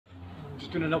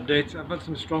just doing an update. I've had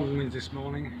some strong winds this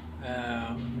morning.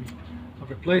 I've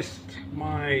replaced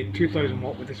my 2000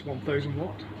 watt with this 1000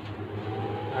 watt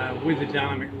with the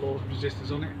dynamic load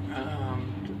resistors on it,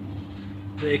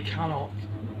 and they cannot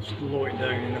slow it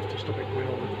down enough to stop it going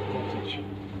over the voltage.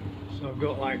 So I've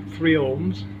got like 3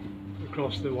 ohms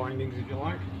across the windings, if you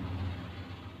like.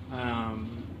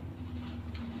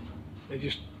 They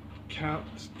just can't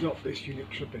stop this unit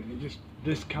tripping.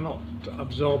 This cannot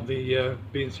absorb the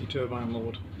BNC turbine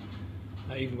load,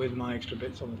 even with my extra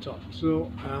bits on the top.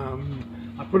 So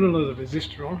I put another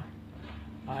resistor on.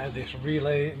 I had this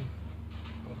relay at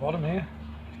the bottom here.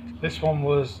 This one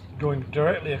was going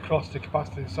directly across the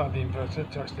capacitor inside the inverter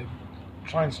to actually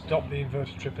try and stop the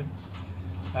inverter tripping.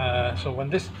 So when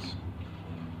this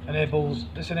enables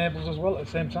as well at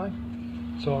the same time.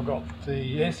 So I've got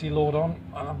the AC load on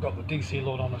and I've got the DC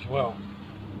load on as well.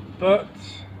 But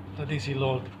the DC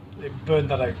load, it burned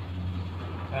that out.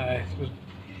 I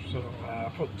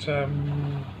put 5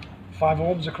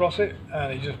 ohms across it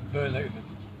and it just burned out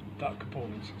that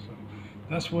component. So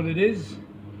that's what it is.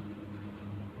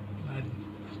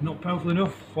 It's not powerful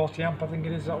enough, 40 amp I think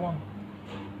it is, that one.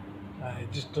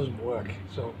 It just doesn't work.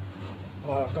 So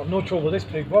I've got no trouble with this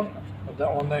big one, but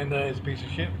that one down there is a piece of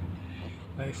shit.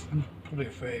 It's probably a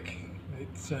fake.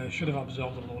 It should have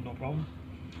absorbed the load, no problem.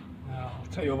 I'll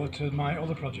take you over to my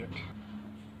other project.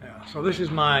 Yeah, so this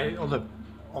is my other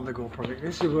on-the-go project.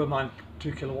 This is where my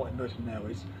 2 kilowatt inverter now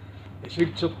is. It's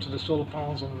hooked up to the solar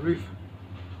panels on the roof.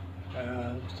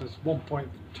 So it's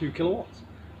 1.2 kilowatts,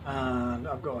 and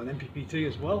I've got an mppt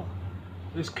as well.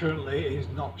 This currently is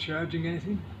not charging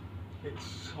anything.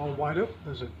 It's all wired up.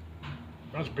 There's a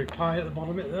Raspberry Pi at the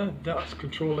bottom of it there. That's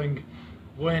controlling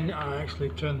when I actually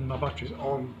turn my batteries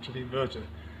on to the inverter.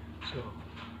 So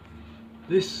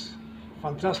this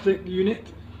fantastic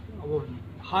unit, I would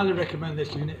highly recommend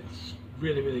this unit. It's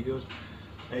really, really good.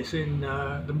 It's in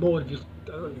the mode, I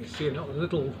don't know if you can see it, there's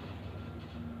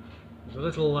a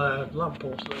little lamp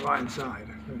post right inside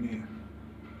down here.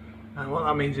 And what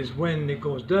that means is when it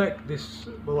goes dark, this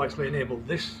will actually enable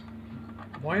this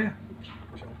wire,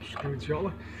 which I'll screw in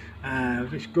shortly,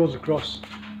 which goes across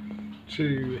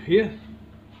to here,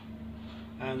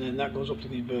 and then that goes up to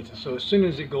the inverter. So as soon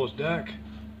as it goes dark,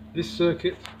 this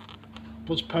circuit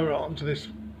puts power onto this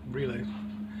relay,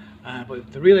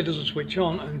 but the relay doesn't switch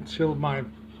on until my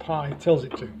Pi tells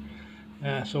it to.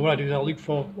 So what I do is I look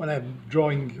for, when I'm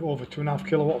drawing over 2.5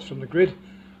 kilowatts from the grid,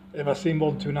 if I see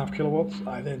more than 2.5 kilowatts,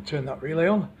 I then turn that relay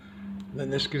on, and then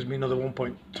this gives me another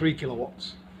 1.3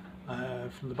 kilowatts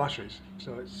from the batteries.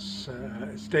 So it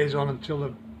stays on until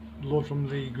the load from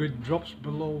the grid drops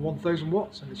below 1000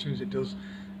 watts, and as soon as it does,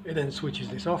 it then switches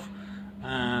this off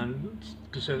and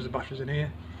conserves the batteries in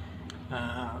here.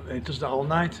 It does that all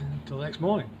night until the next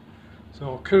morning.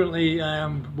 So currently I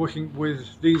am working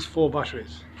with these 4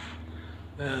 batteries.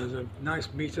 There's a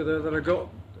nice meter there that I got.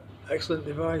 Excellent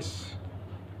device,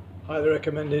 highly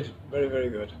recommended, very, very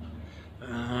good.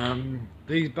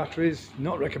 These batteries,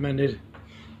 not recommended.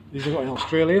 These are got in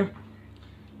Australia.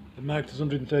 They're marked as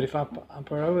 135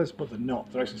 ampere hours, but they're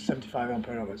not. They're actually 75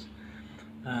 ampere hours.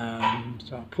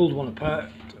 So I pulled one apart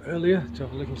earlier to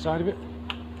have a look inside of it,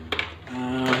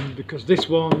 because this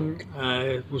one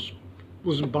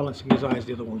wasn't balancing as high as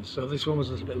the other ones. So this one was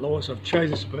a little bit lower, so I've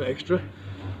charged this a bit extra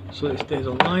so that it stays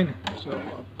online. So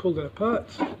I pulled it apart,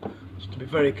 just to be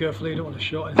very careful. You don't want to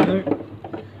short anything out.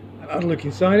 And I had a look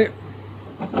inside it.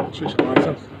 Switch the lights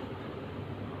off.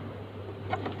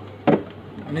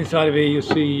 And inside of here you'll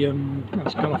see,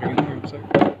 it's gone off again, so.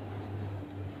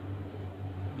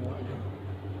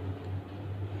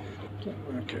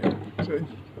 Okay, so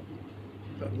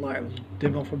that light will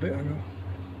dim off a bit, I know.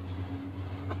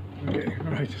 Okay,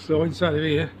 right, so inside of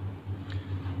here,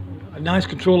 a nice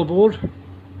controller board,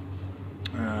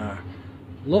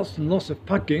 lots and lots of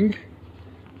packing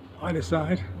either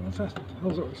side. What's that? What the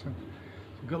hell's up with this thing?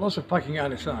 We've got lots of packing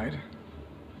either side.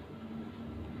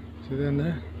 See then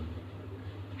there?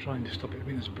 Trying to stop it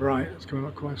being as bright, it's coming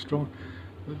up quite strong.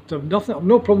 But I've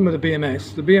no problem with the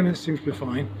BMS. The BMS seems to be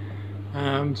fine.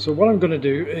 So what I'm going to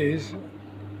do is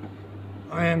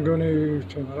I am going to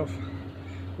turn that off.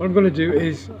 What I'm going to do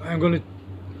is I'm going to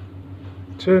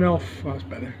turn off, oh, that's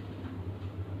better.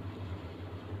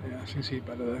 Yeah, I can see it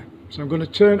better there. So I'm going to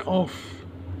turn off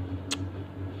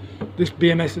this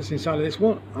BMS that's inside of this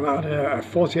one, and add a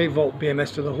 48 volt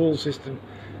BMS to the whole system.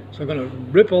 So I'm going to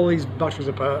rip all these batteries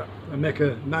apart and make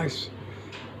a nice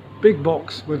big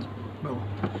box with, well,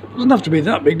 it doesn't have to be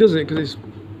that big, does it? Because it's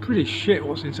pretty shit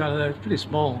what's inside of there. It's pretty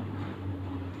small.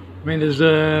 I mean, there's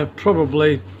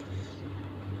probably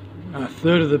a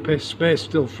third of the space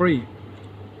still free.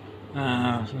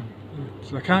 So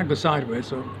So I can't go sideways,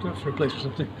 so I have to replace with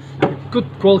something. Good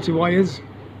quality wires,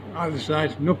 either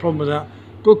side, no problem with that.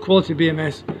 Good quality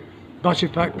BMS, battery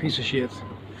pack, piece of shit.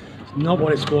 It's not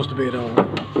what it's supposed to be at all.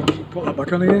 Put that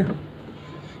back on here,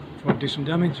 before I do some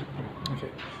damage. Okay,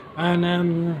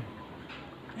 and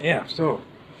yeah, so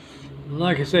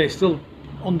like I say, still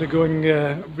undergoing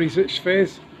research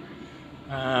phase.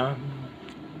 But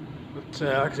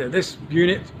like I said, this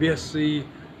unit, BSC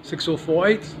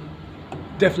 6048,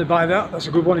 definitely buy that. That's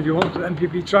a good one if you want an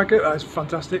MPP tracker. That's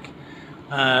fantastic.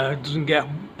 It doesn't get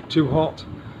too hot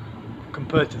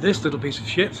compared to this little piece of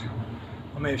shit.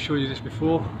 I may have showed you this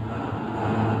before.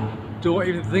 Don't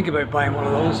even think about buying one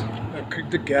of those.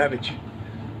 They're garbage.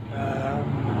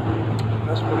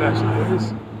 That's what it actually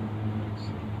is.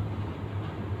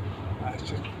 It's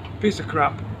just a piece of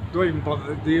crap. Don't even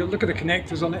bother. Look at the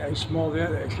connectors on it, how small they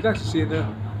are. You can actually see it there.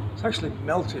 It's actually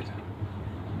melted.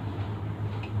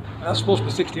 And that's supposed to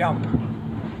be 60 amp.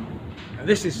 Now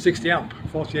this is 60 amp,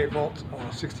 48 volt,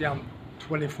 or 60 amp,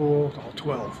 24 or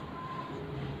 12.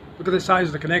 Look at the size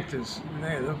of the connectors.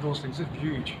 There, those things are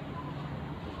huge.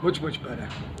 Much better.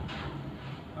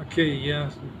 Okay,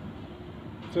 yeah.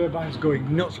 Turbine's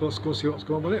going nuts. Let's go see what's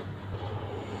going with it.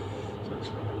 So let's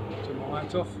turn my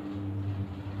lights off.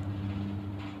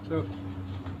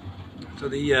 So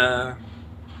the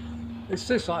it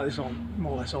sits like this on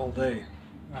more or less all day.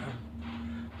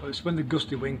 But it's when the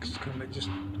gusty winds come, it just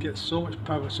gets so much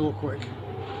power so quick.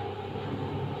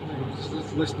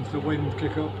 Just listen to the wind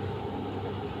kick up.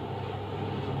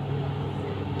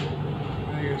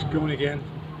 There it's going again.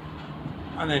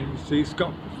 And then you see it's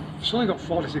only got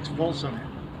 46 volts on it.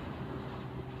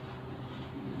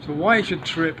 So why it should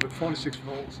trip at 46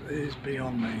 volts is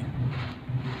beyond me.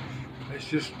 It's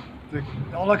just,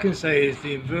 all I can say is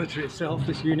the inverter itself,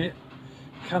 this unit,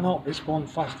 cannot respond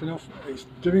fast enough. It's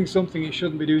doing something it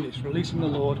shouldn't be doing. It's releasing the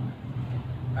load,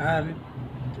 and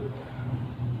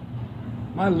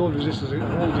my load resistors are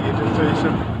holding it at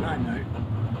 37.9 now.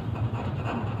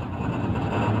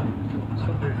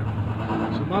 Stop doing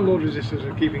that. So my load resistors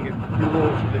are keeping it below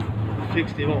the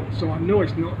 60 volts. So I know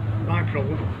it's not my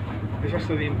problem. It's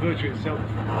actually the inverter itself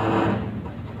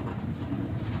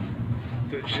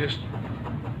that's just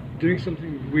doing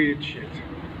something weird shit.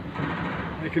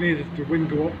 I can hear the wind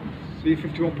go up, see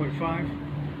 51.5.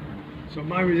 So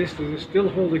my resistors are still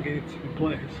holding it in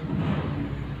place.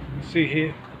 See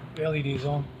here, the LED's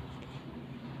on.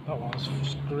 That one's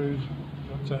screwed,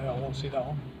 but I won't see that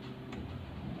one.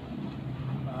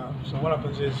 So what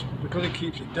happens is, because it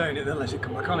keeps it down, it then lets it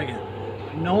come back on again.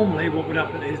 Normally what would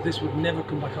happen is this would never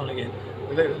come back on again.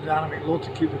 Without the dynamic load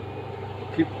to keep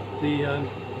the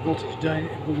voltage down,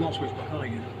 it will not switch back on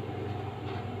again.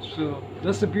 So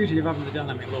that's the beauty of having the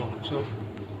dynamic load. So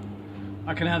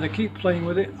I can either keep playing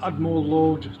with it, add more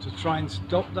load to try and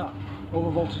stop that over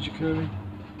voltage occurring,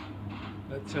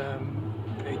 but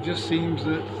it just seems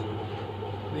that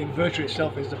the inverter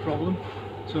itself is the problem.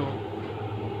 So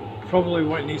probably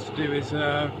what it needs to do is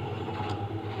a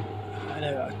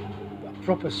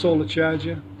proper solar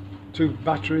charger, 2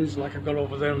 batteries like I've got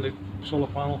over there on the solar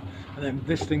panel, and then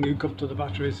this thing hook up to the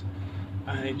batteries,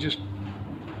 and it just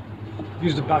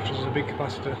use the batteries as a big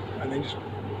capacitor and then just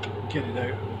get it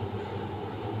out.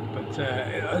 But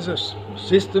as a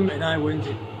system in high winds,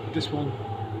 this one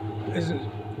isn't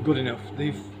good enough.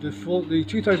 The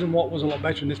 2000 watt was a lot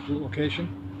better in this location,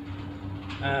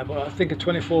 but I think a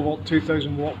 24 volt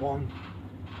 2000 watt one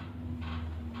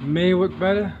may work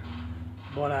better,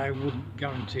 but I wouldn't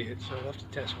guarantee it, so I'll have to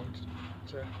test one.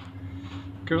 So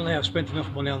currently I've spent enough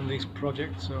money on these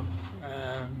projects, so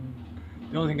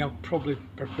the only thing I'm probably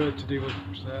prepared to do is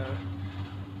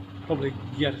probably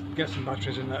get some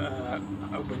batteries in a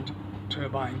wind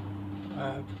turbine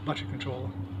battery controller.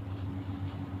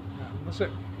 That's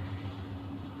it.